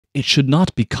It should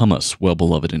not become us,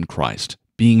 well-beloved in Christ,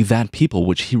 being that people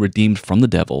which he redeemed from the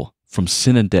devil, from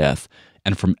sin and death,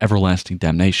 and from everlasting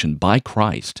damnation by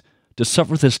Christ, to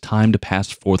suffer this time to pass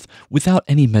forth without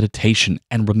any meditation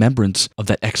and remembrance of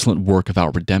that excellent work of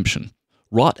our redemption,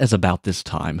 wrought as about this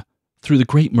time, through the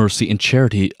great mercy and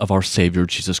charity of our Saviour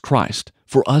Jesus Christ,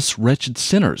 for us wretched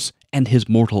sinners and his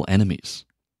mortal enemies.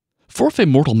 For if a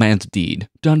mortal man's deed,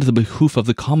 done to the behoof of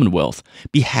the commonwealth,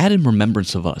 be had in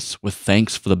remembrance of us, with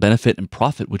thanks for the benefit and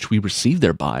profit which we receive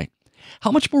thereby,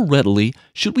 how much more readily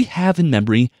should we have in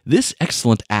memory this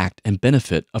excellent act and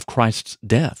benefit of Christ's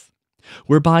death,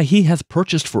 whereby he hath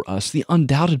purchased for us the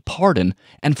undoubted pardon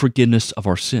and forgiveness of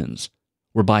our sins,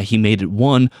 whereby he made at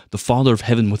one the Father of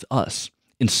heaven with us,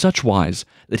 in such wise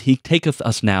that he taketh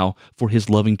us now for his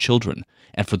loving children,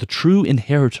 and for the true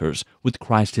inheritors with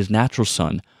Christ his natural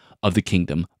Son, of the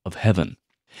kingdom of heaven.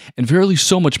 And verily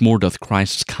so much more doth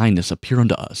Christ's kindness appear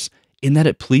unto us, in that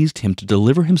it pleased him to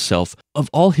deliver himself of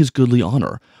all his goodly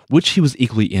honor, which he was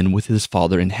equally in with his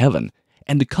Father in heaven,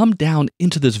 and to come down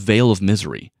into this vale of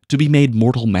misery, to be made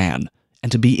mortal man,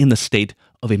 and to be in the state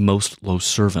of a most low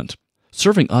servant,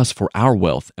 serving us for our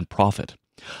wealth and profit.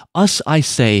 Us, I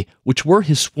say, which were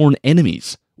his sworn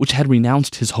enemies, which had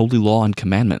renounced his holy law and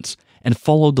commandments, and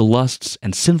followed the lusts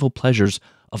and sinful pleasures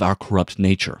of our corrupt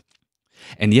nature.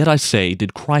 And yet I say,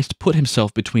 did Christ put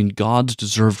himself between God's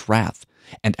deserved wrath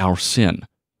and our sin,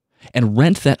 and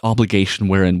rent that obligation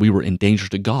wherein we were in danger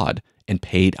to God, and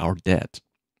paid our debt.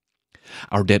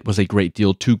 Our debt was a great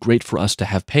deal too great for us to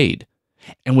have paid,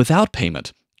 and without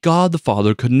payment, God the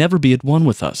Father could never be at one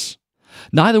with us.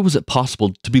 Neither was it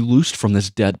possible to be loosed from this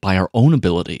debt by our own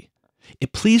ability.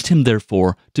 It pleased him,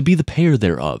 therefore, to be the payer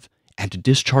thereof, and to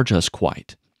discharge us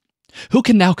quite. Who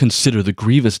can now consider the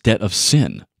grievous debt of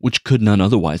sin, which could none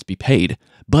otherwise be paid,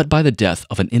 but by the death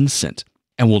of an innocent,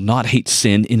 and will not hate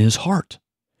sin in his heart?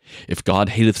 If God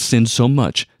hateth sin so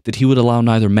much that he would allow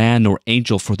neither man nor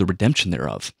angel for the redemption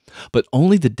thereof, but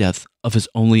only the death of his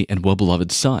only and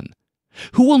well-beloved Son,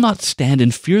 who will not stand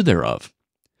in fear thereof?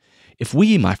 If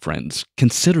we, my friends,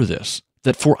 consider this,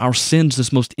 that for our sins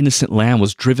this most innocent lamb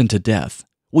was driven to death,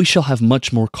 we shall have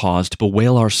much more cause to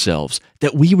bewail ourselves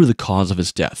that we were the cause of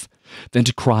his death, than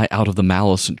to cry out of the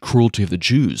malice and cruelty of the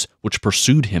Jews, which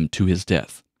pursued him to his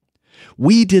death.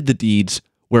 We did the deeds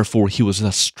wherefore he was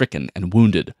thus stricken and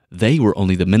wounded. They were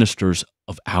only the ministers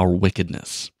of our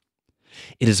wickedness.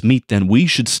 It is meet then we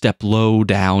should step low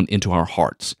down into our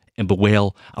hearts, and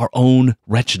bewail our own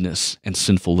wretchedness and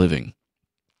sinful living.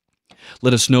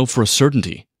 Let us know for a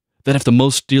certainty that if the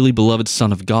most dearly beloved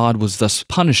Son of God was thus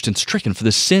punished and stricken for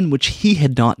the sin which he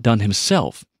had not done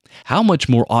himself, how much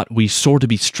more ought we sore to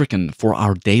be stricken for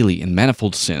our daily and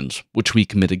manifold sins which we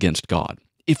commit against God,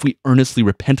 if we earnestly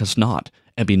repent us not,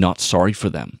 and be not sorry for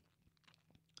them.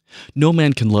 No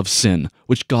man can love sin,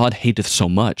 which God hateth so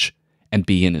much, and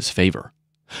be in his favor.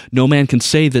 No man can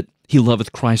say that he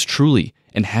loveth Christ truly,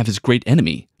 and have his great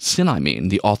enemy, sin I mean,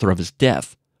 the author of his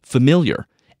death, familiar,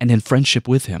 and in friendship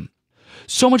with him.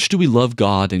 So much do we love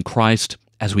God and Christ,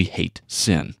 as we hate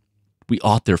sin. We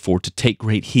ought therefore to take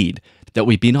great heed that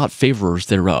we be not favorers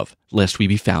thereof, lest we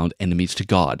be found enemies to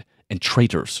God, and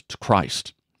traitors to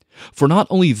Christ. For not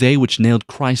only they which nailed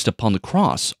Christ upon the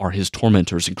cross are his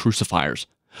tormentors and crucifiers,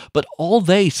 but all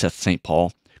they, saith St.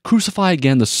 Paul, crucify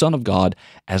again the Son of God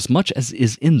as much as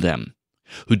is in them,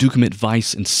 who do commit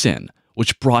vice and sin,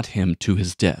 which brought him to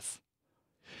his death.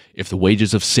 If the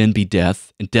wages of sin be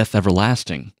death, and death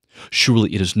everlasting,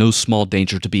 surely it is no small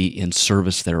danger to be in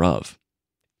service thereof.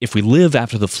 If we live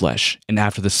after the flesh, and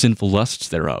after the sinful lusts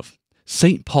thereof,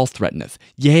 St. Paul threateneth,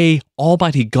 yea,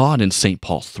 Almighty God in St.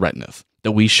 Paul threateneth,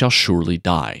 that we shall surely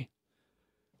die.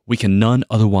 We can none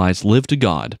otherwise live to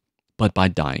God, but by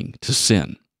dying to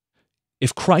sin.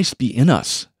 If Christ be in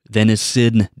us, then is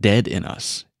sin dead in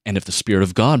us, and if the Spirit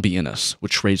of God be in us,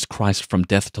 which raised Christ from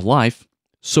death to life,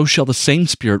 so shall the same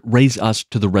Spirit raise us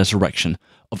to the resurrection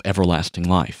of everlasting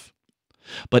life.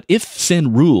 But if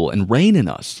sin rule and reign in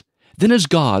us, then is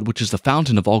God, which is the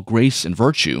fountain of all grace and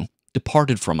virtue,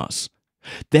 departed from us.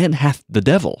 Then hath the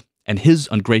devil and his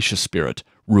ungracious spirit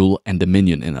rule and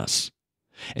dominion in us.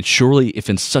 And surely if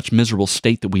in such miserable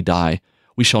state that we die,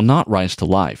 we shall not rise to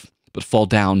life, but fall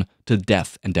down to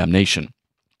death and damnation,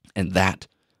 and that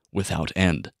without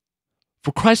end.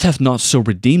 For Christ hath not so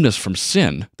redeemed us from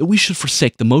sin, that we should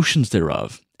forsake the motions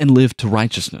thereof, and live to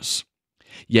righteousness.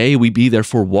 Yea, we be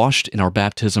therefore washed in our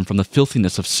baptism from the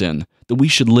filthiness of sin, that we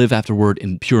should live afterward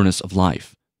in pureness of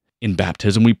life. In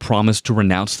baptism we promise to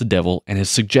renounce the devil and his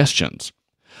suggestions.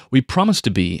 We promise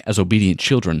to be, as obedient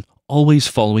children, always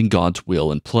following God's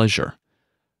will and pleasure.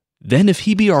 Then if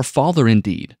he be our Father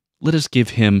indeed, let us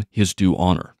give him his due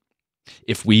honor.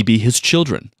 If we be his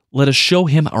children, let us show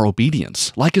him our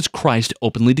obedience, like as Christ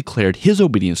openly declared his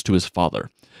obedience to his Father,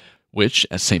 which,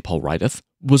 as St. Paul writeth,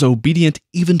 was obedient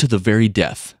even to the very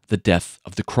death, the death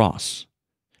of the cross.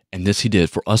 And this he did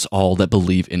for us all that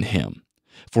believe in him.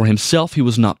 For himself he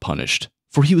was not punished,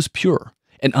 for he was pure,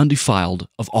 and undefiled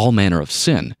of all manner of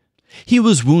sin. He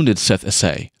was wounded, saith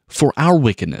Esai, for our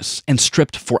wickedness, and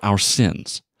stripped for our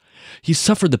sins. He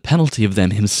suffered the penalty of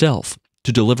them himself,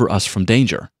 to deliver us from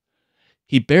danger.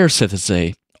 He bare, saith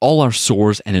Esai, all our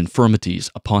sores and infirmities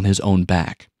upon his own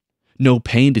back. No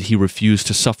pain did he refuse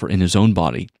to suffer in his own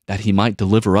body, that he might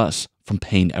deliver us from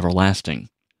pain everlasting.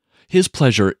 His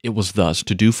pleasure it was thus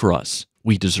to do for us,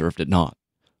 we deserved it not.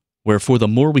 Wherefore the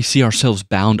more we see ourselves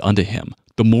bound unto him,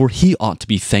 the more he ought to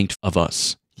be thanked of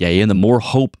us. Yea, and the more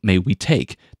hope may we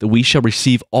take, that we shall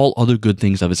receive all other good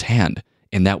things of his hand,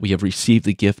 and that we have received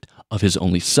the gift of his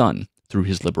only Son, through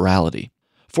his liberality.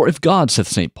 For if God, saith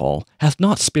St. Paul, hath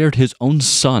not spared his own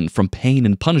Son from pain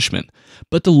and punishment,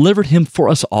 but delivered him for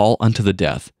us all unto the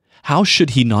death, how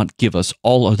should he not give us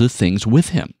all other things with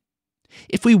him?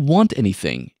 If we want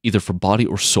anything, either for body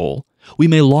or soul, we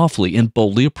may lawfully and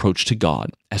boldly approach to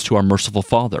God, as to our merciful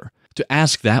Father, to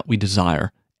ask that we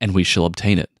desire, and we shall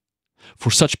obtain it.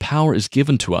 For such power is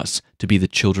given to us to be the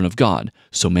children of God,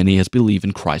 so many as believe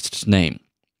in Christ's name.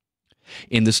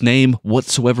 In this name,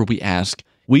 whatsoever we ask,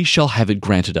 we shall have it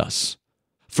granted us.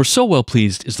 For so well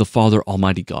pleased is the Father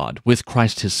Almighty God with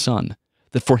Christ his Son,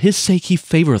 that for his sake he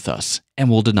favoureth us, and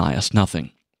will deny us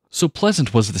nothing. So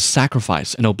pleasant was the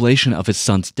sacrifice and oblation of his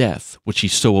Son's death, which he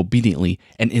so obediently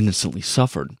and innocently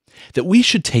suffered, that we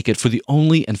should take it for the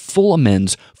only and full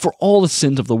amends for all the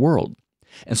sins of the world.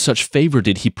 And such favour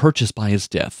did he purchase by his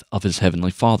death of his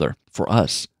heavenly Father for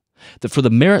us, that for the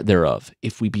merit thereof,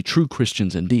 if we be true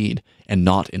Christians indeed, and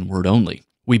not in word only,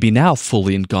 we be now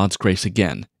fully in God's grace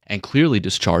again, and clearly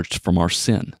discharged from our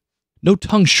sin. No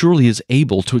tongue surely is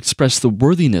able to express the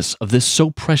worthiness of this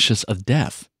so precious a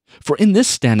death. For in this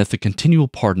standeth the continual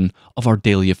pardon of our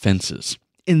daily offences.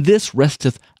 In this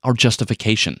resteth our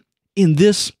justification. In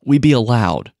this we be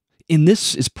allowed. In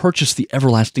this is purchased the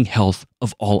everlasting health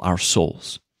of all our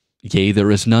souls. Yea, there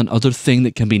is none other thing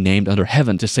that can be named under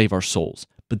heaven to save our souls,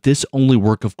 but this only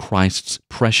work of Christ's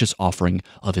precious offering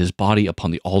of his body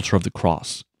upon the altar of the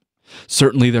cross.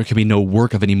 Certainly there can be no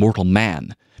work of any mortal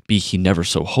man, be he never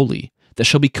so holy, that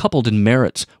shall be coupled in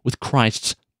merits with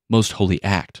Christ's most holy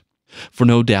act. For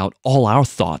no doubt all our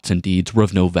thoughts and deeds were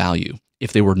of no value,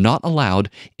 if they were not allowed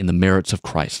in the merits of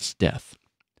Christ's death.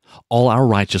 All our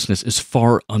righteousness is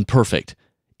far unperfect,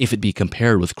 if it be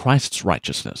compared with Christ's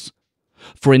righteousness.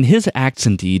 For in his acts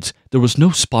and deeds there was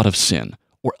no spot of sin,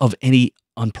 or of any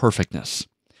unperfectness.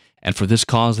 And for this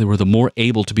cause they were the more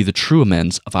able to be the true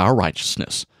amends of our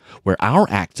righteousness, where our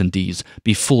acts and deeds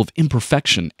be full of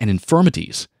imperfection and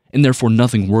infirmities, and therefore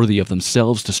nothing worthy of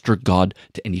themselves to stir God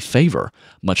to any favor,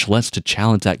 much less to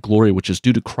challenge that glory which is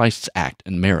due to Christ's act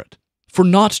and merit. For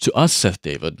not to us, saith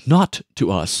David, not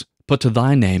to us, but to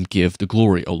thy name give the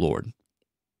glory, O Lord.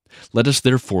 Let us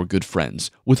therefore, good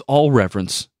friends, with all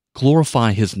reverence,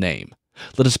 glorify his name.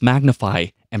 Let us magnify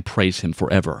and praise him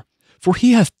forever. For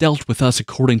he hath dealt with us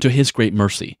according to his great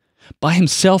mercy. By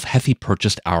himself hath he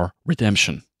purchased our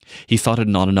redemption. He thought it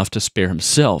not enough to spare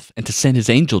himself and to send his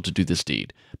angel to do this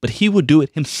deed, but he would do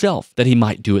it himself, that he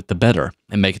might do it the better,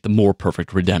 and make it the more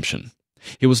perfect redemption.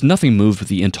 He was nothing moved with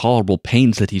the intolerable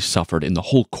pains that he suffered in the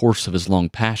whole course of his long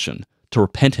passion, to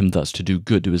repent him thus to do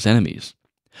good to his enemies.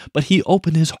 But he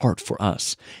opened his heart for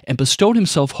us, and bestowed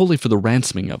himself wholly for the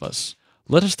ransoming of us.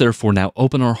 Let us therefore now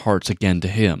open our hearts again to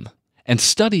him, and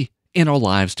study in our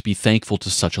lives to be thankful to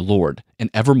such a Lord, and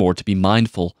evermore to be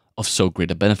mindful of so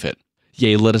great a benefit.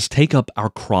 Yea, let us take up our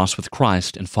cross with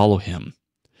Christ and follow him.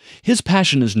 His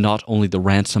passion is not only the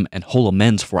ransom and whole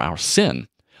amends for our sin,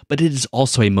 but it is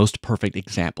also a most perfect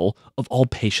example of all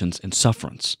patience and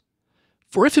sufferance.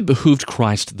 For if it behooved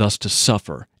Christ thus to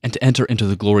suffer and to enter into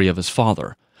the glory of his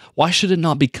Father, why should it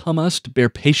not become us to bear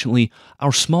patiently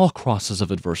our small crosses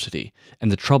of adversity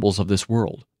and the troubles of this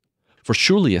world? For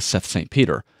surely, as saith St.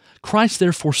 Peter, Christ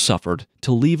therefore suffered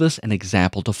to leave us an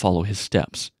example to follow his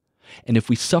steps. And if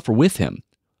we suffer with him,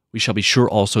 we shall be sure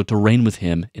also to reign with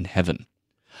him in heaven.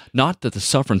 Not that the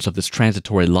sufferance of this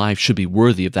transitory life should be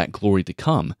worthy of that glory to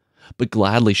come, but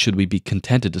gladly should we be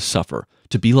contented to suffer,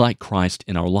 to be like Christ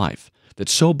in our life, that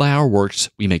so by our works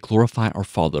we may glorify our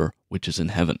Father which is in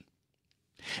heaven.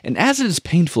 And as it is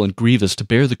painful and grievous to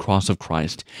bear the cross of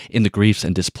Christ in the griefs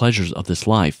and displeasures of this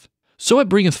life, so it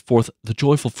bringeth forth the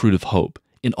joyful fruit of hope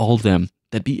in all them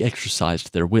that be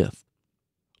exercised therewith.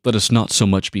 Let us not so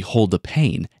much behold the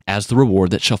pain as the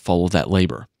reward that shall follow that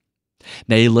labor.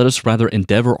 Nay, let us rather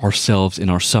endeavor ourselves in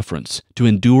our sufferance, to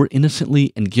endure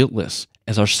innocently and guiltless,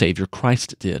 as our Saviour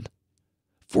Christ did.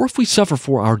 For if we suffer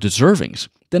for our deservings,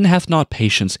 then hath not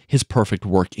patience his perfect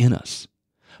work in us.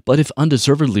 But if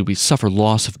undeservedly we suffer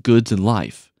loss of goods in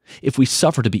life, if we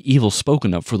suffer to be evil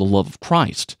spoken of for the love of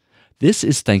Christ, this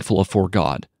is thankful afore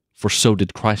God, for so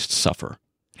did Christ suffer.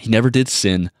 He never did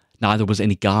sin, neither was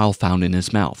any guile found in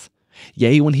his mouth.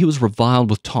 Yea, when he was reviled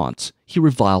with taunts, he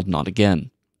reviled not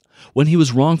again. When he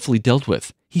was wrongfully dealt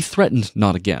with, he threatened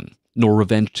not again, nor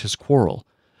revenged his quarrel,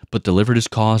 but delivered his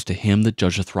cause to him that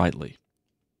judgeth rightly.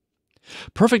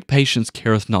 Perfect patience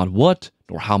careth not what,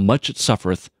 nor how much it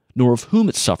suffereth, nor of whom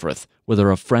it suffereth,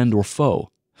 whether of friend or foe,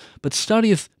 but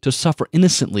studieth to suffer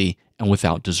innocently and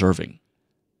without deserving.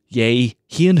 Yea,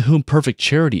 he in whom perfect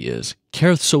charity is,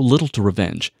 careth so little to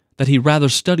revenge, that he rather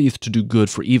studieth to do good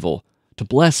for evil, to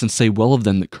bless and say well of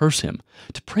them that curse him,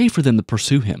 to pray for them that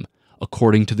pursue him,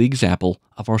 according to the example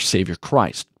of our Saviour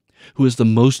Christ, who is the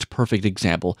most perfect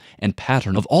example and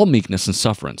pattern of all meekness and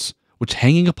sufferance, which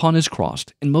hanging upon his cross,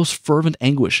 in most fervent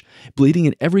anguish, bleeding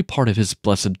in every part of his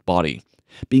blessed body,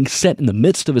 being set in the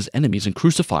midst of his enemies and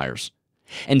crucifiers,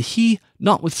 and he,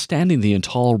 notwithstanding the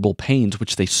intolerable pains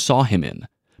which they saw him in,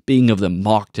 being of them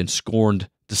mocked and scorned,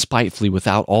 despitefully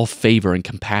without all favour and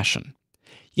compassion,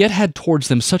 yet had towards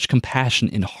them such compassion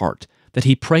in heart, that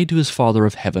he prayed to his Father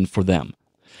of heaven for them,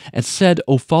 and said,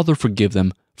 O Father, forgive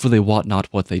them, for they wot not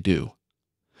what they do.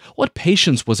 What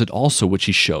patience was it also which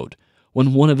he showed,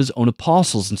 when one of his own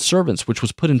apostles and servants, which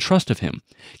was put in trust of him,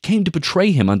 came to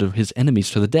betray him unto his enemies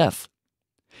to the death?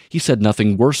 He said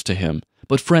nothing worse to him,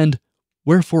 but, Friend,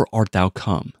 wherefore art thou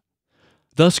come?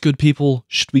 Thus, good people,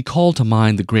 should we call to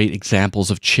mind the great examples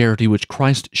of charity which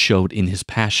Christ showed in his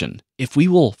passion, if we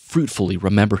will fruitfully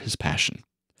remember his passion.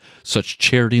 Such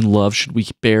charity and love should we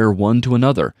bear one to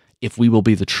another, if we will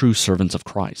be the true servants of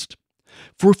Christ.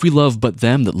 For if we love but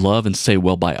them that love and say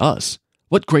well by us,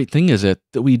 what great thing is it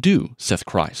that we do, saith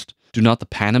Christ? Do not the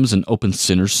Panims and open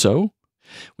sinners so?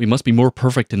 We must be more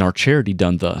perfect in our charity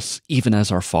done thus, even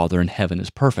as our Father in heaven is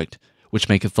perfect, which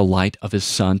maketh the light of his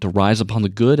sun to rise upon the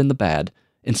good and the bad,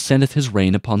 and sendeth his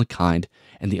rain upon the kind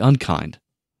and the unkind.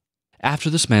 After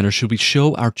this manner should we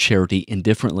show our charity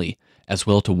indifferently, as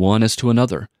well to one as to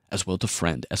another, as well to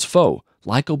friend as foe,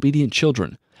 like obedient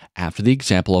children, after the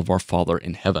example of our Father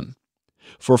in heaven.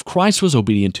 For if Christ was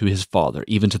obedient to his Father,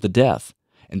 even to the death,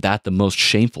 and that the most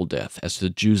shameful death, as the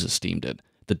Jews esteemed it,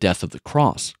 the death of the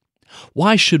cross,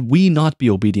 why should we not be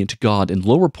obedient to God in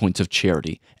lower points of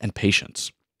charity and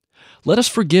patience? Let us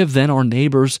forgive then our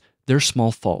neighbors their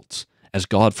small faults, as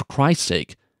God for Christ's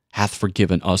sake hath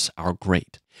forgiven us our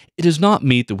great. It is not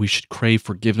meet that we should crave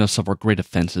forgiveness of our great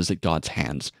offenses at God's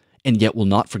hands, and yet will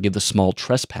not forgive the small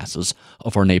trespasses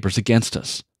of our neighbors against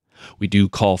us. We do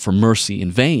call for mercy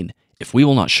in vain, if we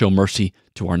will not show mercy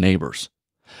to our neighbors.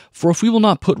 For if we will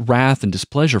not put wrath and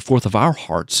displeasure forth of our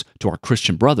hearts to our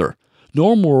Christian brother,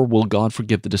 nor more will God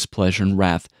forgive the displeasure and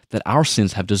wrath that our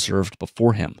sins have deserved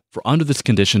before him. For under this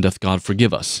condition doth God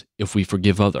forgive us, if we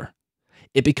forgive other.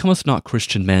 It becometh not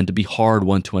Christian men to be hard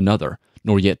one to another,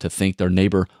 nor yet to think their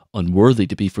neighbor unworthy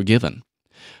to be forgiven.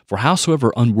 For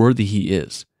howsoever unworthy he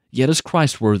is, yet is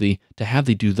Christ worthy to have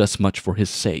thee do thus much for his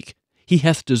sake. He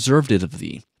hath deserved it of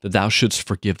thee, that thou shouldst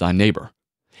forgive thy neighbor.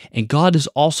 And God is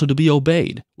also to be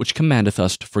obeyed, which commandeth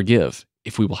us to forgive,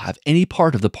 if we will have any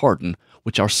part of the pardon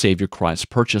which our Saviour Christ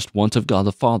purchased once of God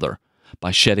the Father,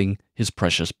 by shedding his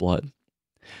precious blood.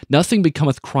 Nothing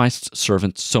becometh Christ's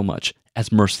servant so much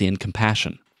as mercy and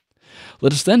compassion.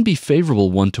 Let us then be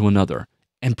favorable one to another,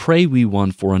 and pray we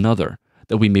one for another,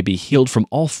 that we may be healed from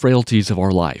all frailties of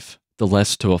our life, the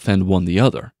less to offend one the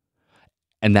other,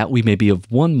 and that we may be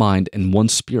of one mind and one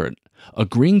spirit,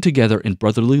 agreeing together in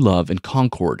brotherly love and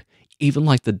concord, even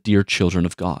like the dear children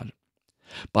of God.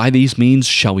 By these means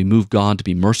shall we move God to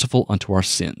be merciful unto our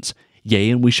sins, yea,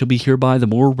 and we shall be hereby the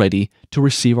more ready to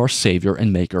receive our Saviour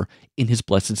and Maker in his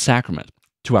blessed sacrament,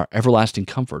 to our everlasting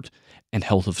comfort and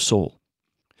health of soul.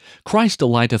 Christ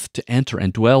delighteth to enter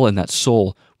and dwell in that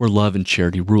soul where love and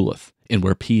charity ruleth, and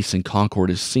where peace and concord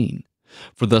is seen.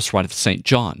 For thus writeth St.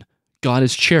 John, God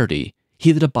is charity,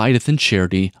 he that abideth in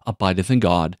charity abideth in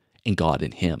God, and God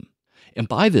in him. And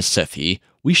by this, saith he,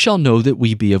 we shall know that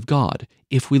we be of God,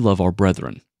 if we love our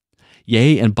brethren.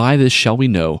 Yea, and by this shall we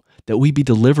know that we be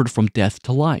delivered from death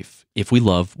to life, if we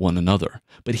love one another.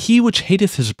 But he which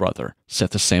hateth his brother,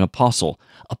 saith the same apostle,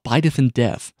 abideth in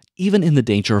death, even in the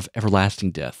danger of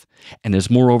everlasting death, and is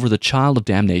moreover the child of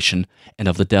damnation and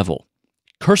of the devil,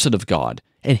 cursed of God,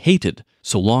 and hated,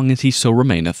 so long as he so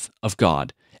remaineth, of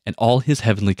God, and all his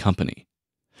heavenly company.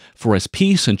 For as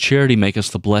peace and charity make us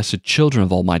the blessed children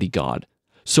of Almighty God,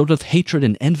 so doth hatred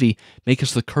and envy make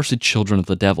us the cursed children of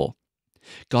the devil.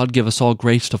 God give us all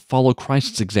grace to follow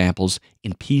Christ's examples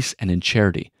in peace and in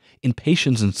charity, in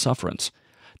patience and sufferance,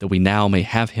 that we now may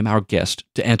have him our guest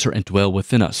to enter and dwell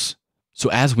within us, so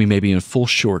as we may be in full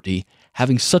surety,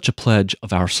 having such a pledge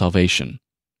of our salvation.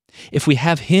 If we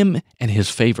have him and his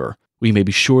favor, we may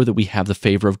be sure that we have the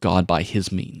favor of God by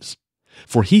his means.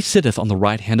 For he sitteth on the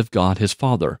right hand of God his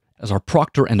Father, as our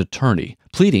proctor and attorney,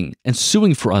 pleading and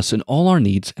suing for us in all our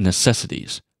needs and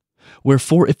necessities.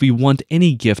 Wherefore, if we want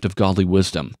any gift of godly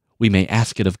wisdom, we may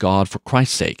ask it of God for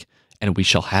Christ's sake, and we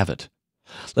shall have it.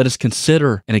 Let us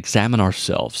consider and examine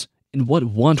ourselves, in what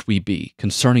want we be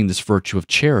concerning this virtue of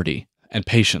charity and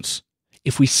patience.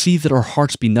 If we see that our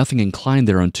hearts be nothing inclined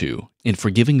thereunto, in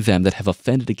forgiving them that have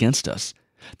offended against us,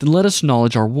 then let us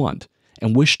acknowledge our want,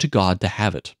 and wish to God to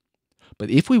have it. But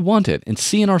if we want it, and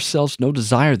see in ourselves no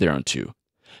desire thereunto,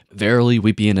 verily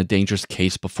we be in a dangerous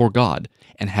case before God,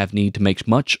 and have need to make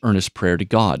much earnest prayer to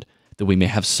God, that we may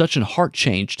have such an heart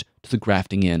changed to the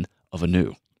grafting in of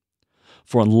anew.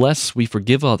 For unless we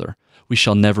forgive other, we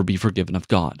shall never be forgiven of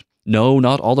God. No,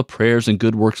 not all the prayers and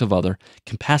good works of other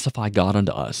can pacify God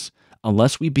unto us,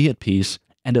 unless we be at peace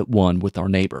and at one with our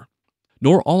neighbor.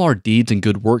 Nor all our deeds and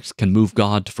good works can move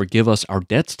God to forgive us our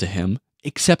debts to him,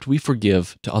 except we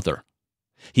forgive to other.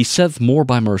 He saith more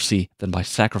by mercy than by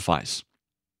sacrifice.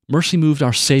 Mercy moved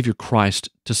our Saviour Christ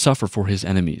to suffer for his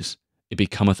enemies. It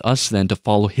becometh us then to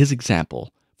follow his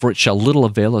example, for it shall little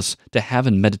avail us to have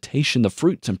in meditation the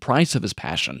fruits and price of his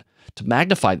passion, to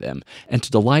magnify them, and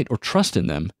to delight or trust in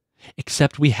them,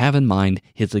 except we have in mind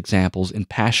his examples in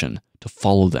passion to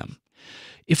follow them.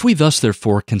 If we thus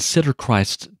therefore consider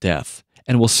Christ's death,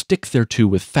 and will stick thereto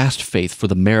with fast faith for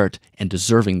the merit and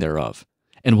deserving thereof,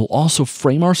 and will also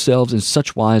frame ourselves in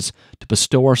such wise to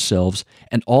bestow ourselves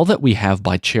and all that we have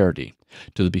by charity,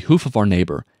 to the behoof of our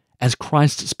neighbor, as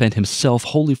Christ spent himself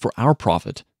wholly for our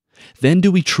profit, then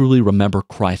do we truly remember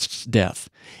Christ's death,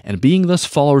 and being thus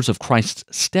followers of Christ's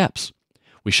steps,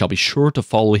 we shall be sure to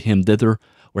follow him thither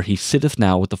where he sitteth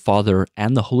now with the Father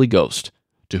and the Holy Ghost,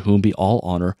 to whom be all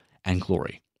honor and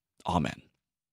glory. Amen.